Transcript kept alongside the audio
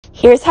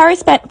Here's how I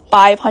spent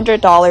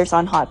 $500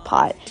 on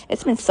Hotpot.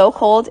 It's been so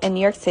cold in New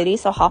York City,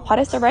 so Hotpot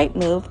is the right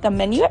move. The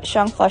menu at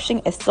Xiang Flushing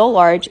is so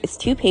large. It's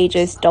 2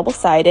 pages,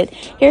 double-sided.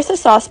 Here's the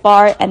sauce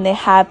bar, and they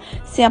have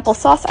sample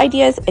sauce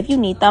ideas if you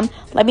need them.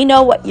 Let me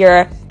know what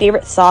your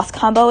favorite sauce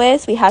combo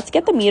is. We had to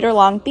get the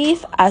meter-long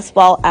beef as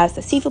well as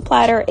the seafood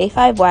platter,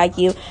 A5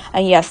 Wagyu.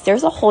 And yes,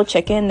 there's a whole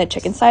chicken, the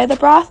chicken side of the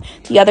broth.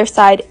 The other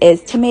side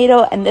is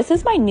tomato, and this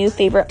is my new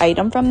favorite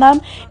item from them.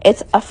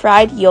 It's a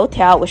fried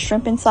youtiao with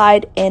shrimp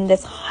inside in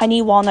this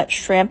honey walnut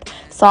shrimp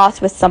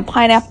sauce with some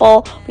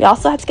pineapple. We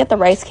also had to get the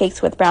rice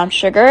cakes with brown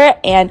sugar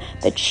and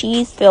the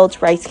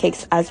cheese-filled rice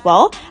cakes as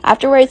well.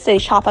 Afterwards, they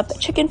chop up the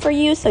chicken for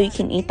you so you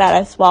can eat that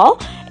as well.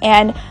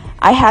 And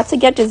I had to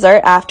get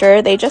dessert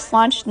after. They just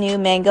launched new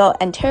mango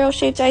and taro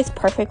shaved ice.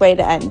 Perfect way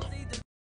to end.